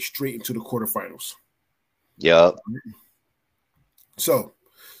bye straight into the quarterfinals. Yep. So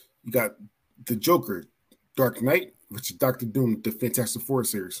you got the Joker, Dark Knight, which is Doctor Doom, the Fantastic Four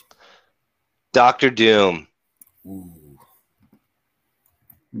series. Doctor Doom. Ooh.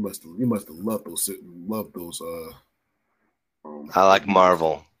 You must have loved those. I like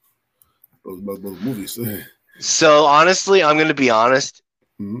Marvel. Those movies. So honestly, I'm going to be honest.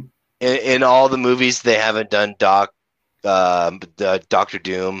 Mm-hmm. In all the movies, they haven't done Doctor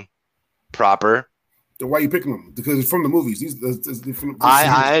Doom proper. So why are you picking them? Because it's from the movies.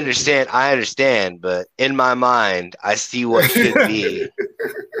 I understand, but in my mind, I see what should be.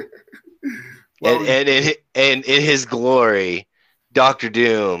 and in his glory, Doctor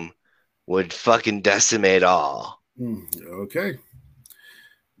Doom would fucking decimate all. Okay.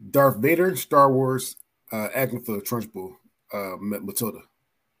 Darth Vader, Star Wars, Agatha Trunchbull, Matilda.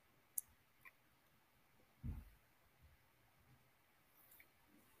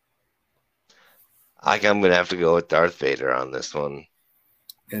 I'm going to have to go with Darth Vader on this one.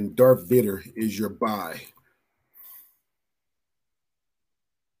 And Darth Vader is your bye.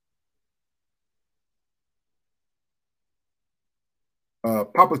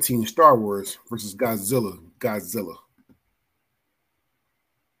 Palpatine, Star Wars versus Godzilla. Godzilla.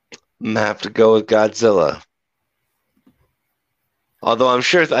 I'm gonna have to go with Godzilla. Although I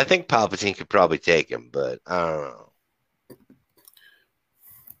think Palpatine could probably take him, but I don't know.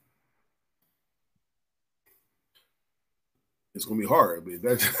 It's gonna be hard. I mean,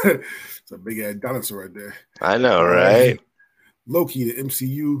 that's it's a big ass dinosaur right there. I know, right? Loki, the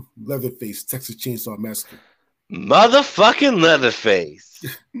MCU, Leatherface, Texas Chainsaw Massacre. Motherfucking Leatherface.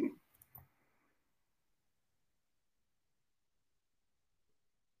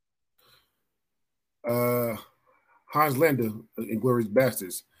 Hans Landa, Inglourious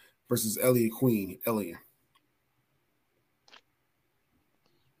Basterds versus Alien Queen, Alien.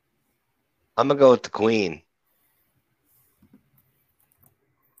 I'm gonna go with the Queen.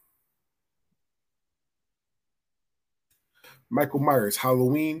 Michael Myers,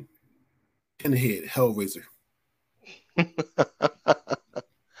 Halloween, Pinhead, Hellraiser.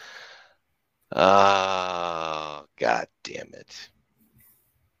 Oh, God damn it.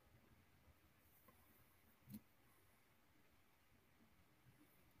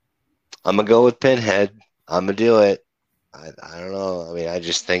 I'm going to go with Pinhead. I'm going to do it. I don't know. I mean, I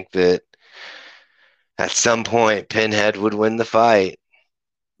just think that at some point, Pinhead would win the fight.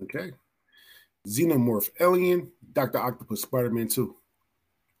 Okay. Xenomorph, Alien, Dr. Octopus, Spider-Man 2.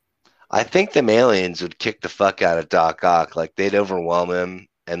 I think them aliens would kick the fuck out of Doc Ock. Like, they'd overwhelm him,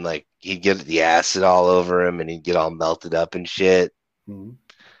 and, like, he'd get the acid all over him, and he'd get all melted up and shit. Mm-hmm.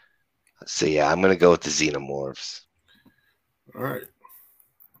 So, yeah, I'm going to go with the Xenomorphs. All right.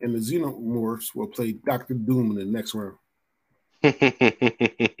 And the Xenomorphs will play Dr. Doom in the next round.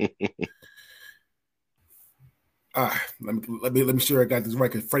 Let me sure I got this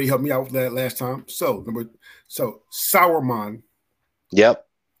right because Freddie helped me out with that last time. So Sauron. Yep.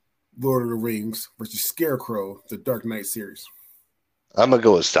 Lord of the Rings versus Scarecrow, the Dark Knight series. I'm gonna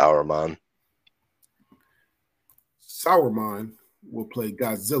go with Sauron. Sauron will play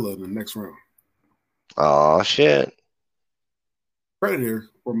Godzilla in the next round. Oh shit. Predator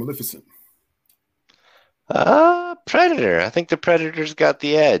or Maleficent? Predator. I think the Predator's got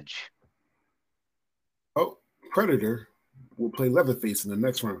the edge. Oh, Predator will play Leatherface in the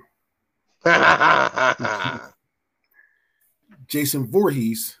next round. Jason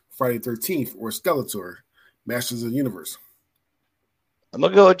Voorhees, Friday 13th, or Skeletor, Masters of the Universe. I'm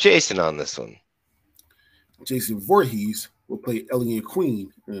going to go with Jason on this one. Jason Voorhees will play Alien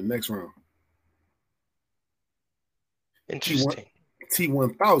Queen in the next round. Interesting.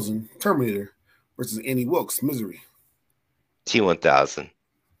 T-1000, Terminator, versus Annie Wilkes, Misery. T-1000.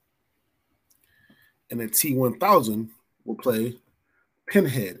 And then T-1000 will play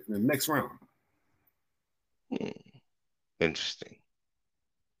Pinhead in the next round. Interesting.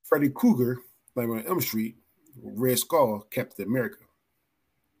 Freddy Krueger, Nightmare on Elm Street, Red Skull, Captain America.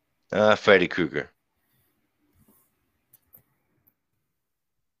 Freddy Krueger.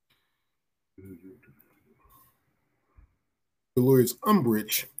 Dolores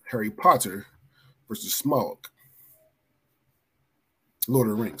Umbridge, Harry Potter, versus Smaug, Lord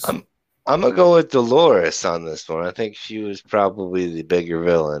of the Rings. I'm going to go with Dolores on this one. I think she was probably the bigger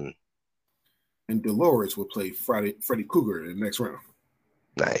villain. And Dolores will play Freddy Krueger in the next round.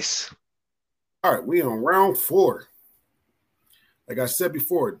 Nice. All right, we on round 4. Like I said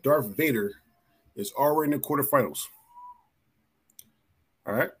before, Darth Vader is already in the quarterfinals.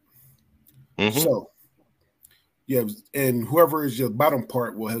 All right? Mm-hmm. So, yeah, and whoever is your bottom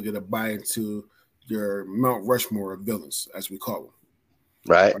part will get a buy into your Mount Rushmore of villains, as we call them.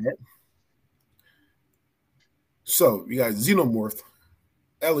 Right. All right? So, you got Xenomorph,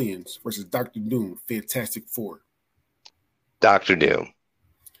 Aliens versus Dr. Doom, Fantastic Four. Dr. Doom.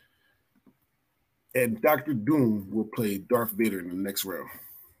 And Dr. Doom will play Darth Vader in the next round.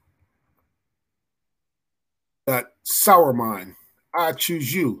 Got Sauron, I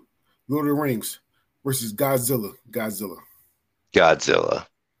Choose You, Lord of the Rings versus Godzilla. Godzilla.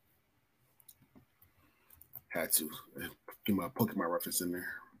 Had to get my Pokemon reference in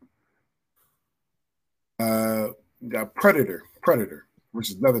there. Got Predator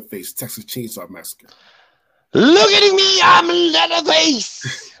versus Leatherface, Texas Chainsaw Massacre. Look at me, I'm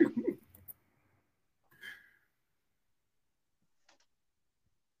Leatherface.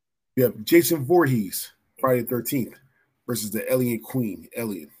 You have Jason Voorhees, Friday the 13th, versus the Alien Queen,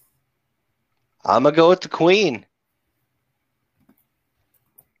 Alien. I'm going to go with the Queen.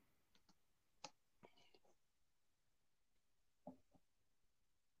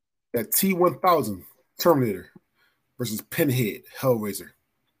 That T-1000, Terminator, versus Pinhead, Hellraiser.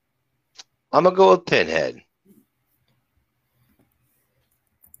 I'm going to go with Pinhead.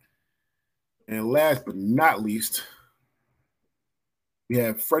 And last but not least, We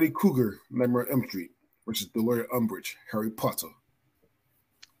have Freddy Krueger, Nightmare on Elm Street, versus the Lawyer Umbridge, Harry Potter.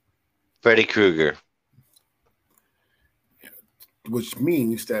 Freddy Krueger. Which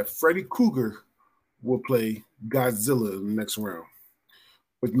means that Freddy Krueger will play Godzilla in the next round.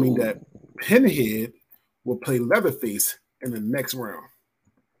 Which means that Pinhead will play Leatherface in the next round.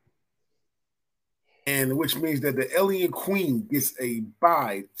 And which means that the Alien Queen gets a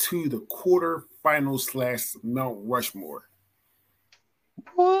bye to the quarterfinals / Mount Rushmore.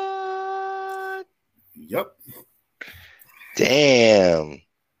 What? Yep. Damn.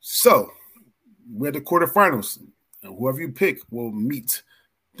 So, we're at the quarterfinals. And whoever you pick will meet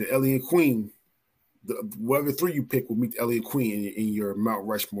the Alien Queen. Whatever three you pick will meet the Alien Queen in your Mount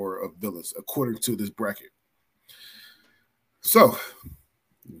Rushmore of villains, according to this bracket. So,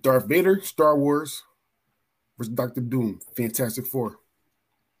 Darth Vader, Star Wars, versus Dr. Doom, Fantastic Four.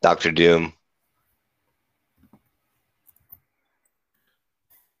 Dr. Doom.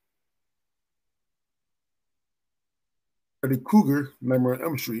 Freddy Krueger, Nightmare on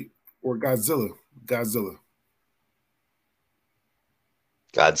Elm Street, or Godzilla. Godzilla.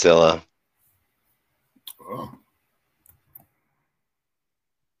 Oh.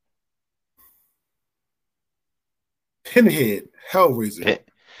 Pinhead, Hellraiser.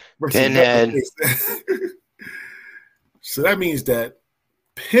 Pinhead. So that means that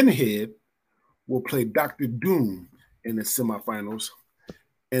Pinhead will play Dr. Doom in the semifinals,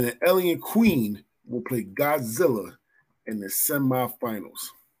 and the Alien Queen will play Godzilla in the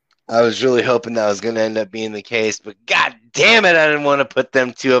semifinals. I was really hoping that was going to end up being the case, but god damn it, I didn't want to put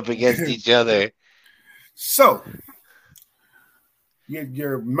them two up against each other. So,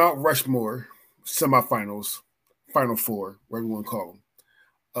 your Mount Rushmore semifinals, Final Four, whatever you want to call them,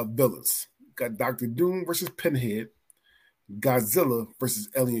 of villains. Got Dr. Doom versus Pinhead, Godzilla versus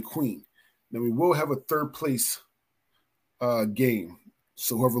Alien Queen. Now, we will have a third place game.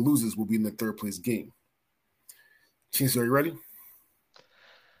 So, whoever loses will be in the third place game. Chance, are you ready?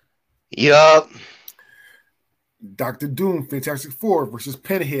 Yup. Dr. Doom, Fantastic Four versus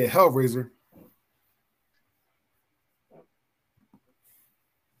Pinhead, Hellraiser.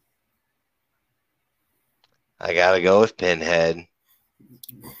 I gotta go with Pinhead.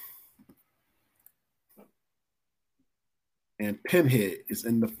 And Pinhead is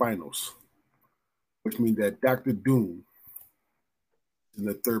in the finals, which means that Dr. Doom is in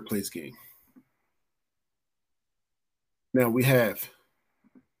the third place game. Now we have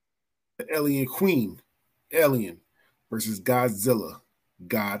the Alien Queen, Alien, versus Godzilla.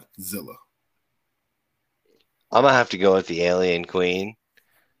 I'm gonna have to go with the Alien Queen.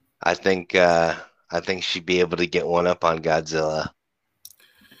 I think she'd be able to get one up on Godzilla.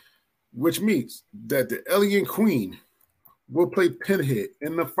 Which means that the Alien Queen will play Pinhead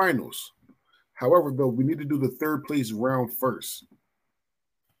in the finals. However, though, we need to do the third place round first.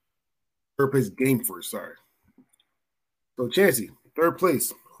 Third place game first, sorry. So, Chancey, third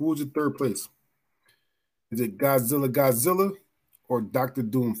place. Who's your third place? Is it Godzilla, or Dr.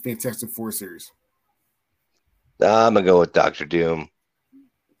 Doom Fantastic Four series? I'm going to go with Dr. Doom.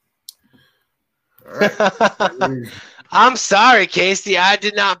 All right. I'm sorry, Casey. I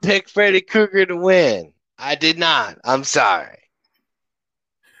did not pick Freddy Krueger to win. I did not. I'm sorry.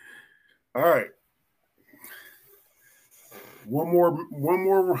 All right. One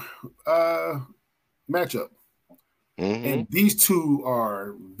more matchup. Mm-hmm. And these two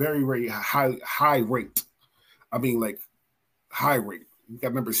are very, very high rate. I mean, like, high rate. We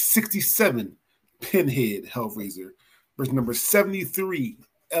got number 67, Pinhead, Hellraiser, versus number 73,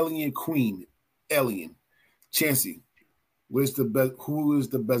 Alien Queen, Alien. Chancey, who is the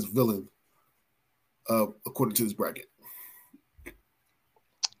best villain according to this bracket?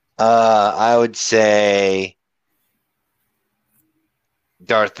 I would say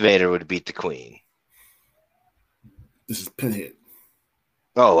Darth Vader would beat the Queen. This is Pinhead.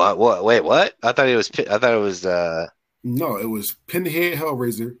 Oh, what? Wait, what? I thought it was. No, it was Pinhead,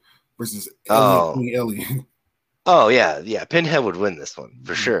 Hellraiser versus Alien Queen, Alien. Oh yeah. Pinhead would win this one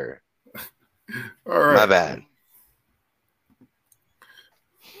for sure. All right, my bad.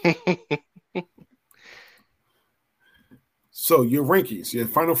 So your rankings, your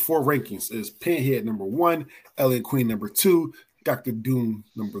final four rankings is Pinhead number 1, Alien Queen number 2, Dr. Doom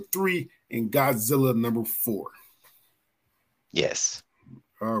number 3, and Godzilla number 4. Yes.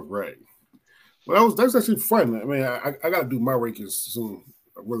 All right. Well, that's actually fun. I mean, I got to do my rankings soon,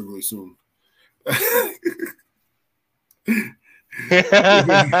 really, really soon. I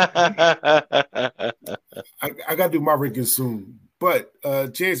got to do my rankings soon. But,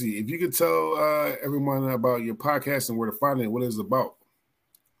 Chancey, if you could tell everyone about your podcast and where to find it, what it's about.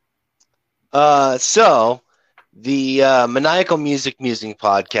 So The Maniacal Music Musing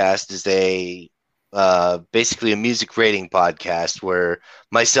podcast is a basically a music rating podcast where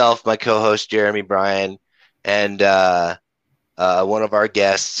myself, my co-host Jeremy Bryan, and one of our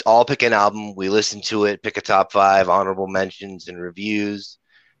guests all pick an album. We listen to it, pick a top 5, honorable mentions, and reviews,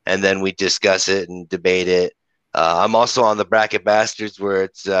 and then we discuss it and debate it. I'm also on the Bracket Bastards, where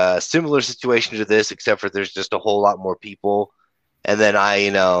it's a similar situation to this, except for there's just a whole lot more people. And then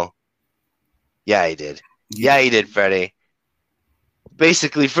yeah, he did. Yeah, he did, Freddie.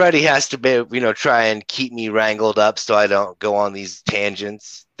 Basically, Freddie has to try and keep me wrangled up so I don't go on these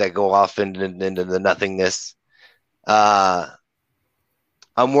tangents that go off into the nothingness. I'm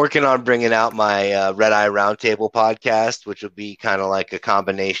working on bringing out my Red Eye Roundtable podcast, which will be kind of like a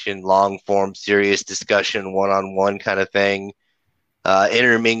combination, long-form, serious discussion, one-on-one kind of thing,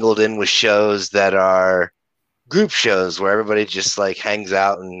 intermingled in with shows that are group shows where everybody just like hangs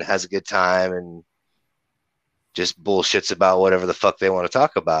out and has a good time and just bullshits about whatever the fuck they want to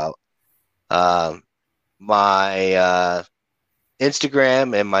talk about. My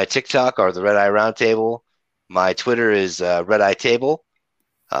Instagram and my TikTok are the Red Eye Roundtable. My Twitter is Red Eye Table.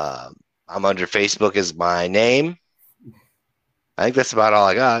 I'm under Facebook as my name. I think that's about all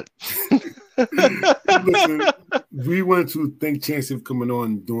I got. Listen, we want to thank Chancey for coming on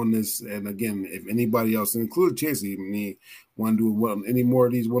and doing this. And again, if anybody else, including Chancey, want to do any more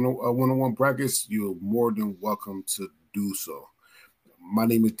of these one-on-one brackets, you're more than welcome to do so. My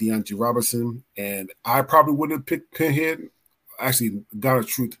name is DeAndre Robinson, and I probably wouldn't have picked Pinhead. Actually, down the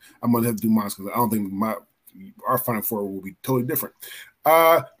truth, I'm gonna have to do mine because I don't think our Final Four will be totally different.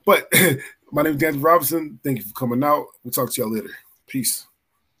 But my name is DeAndre Robinson. Thank you for coming out. We'll talk to y'all later. Peace.